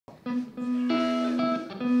Ladies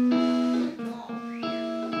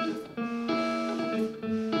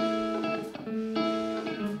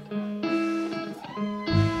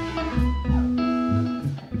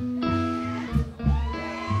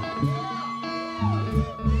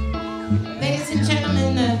and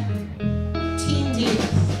gentlemen, the teen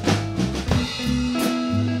deals.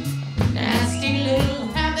 Nasty little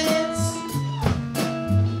habits,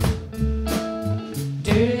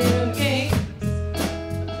 dirty little games,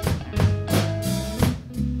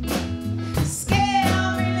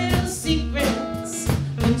 scary little secrets.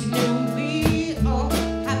 But you know we all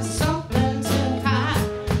have something to hide.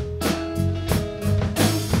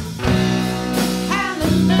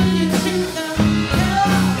 Hallelujah to the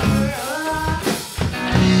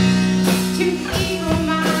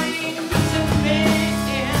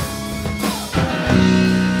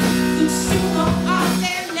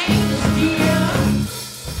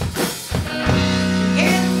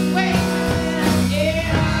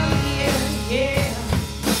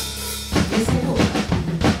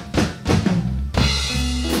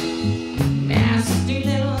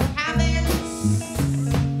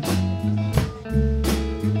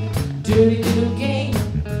dirty little games,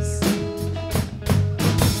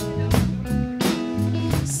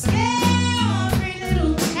 scary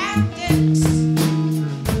little tactics,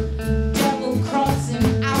 devil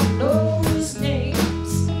crossing out those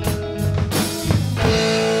names.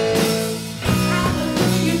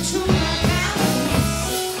 Hallelujah to my house,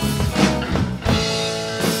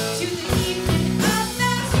 to the evening of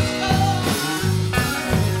the storm.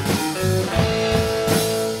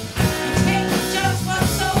 Take just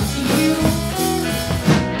what's owed to you.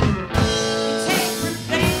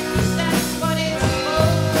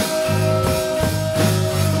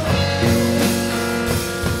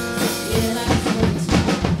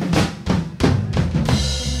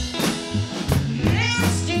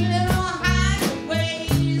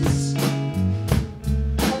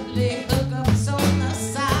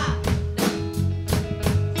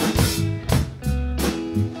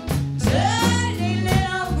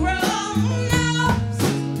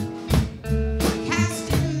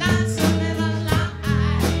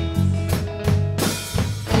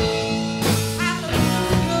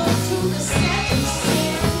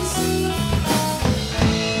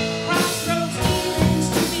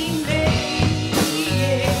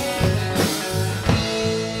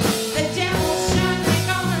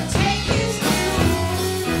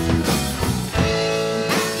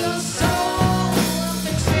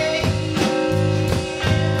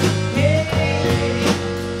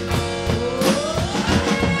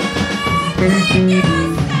 Yeah.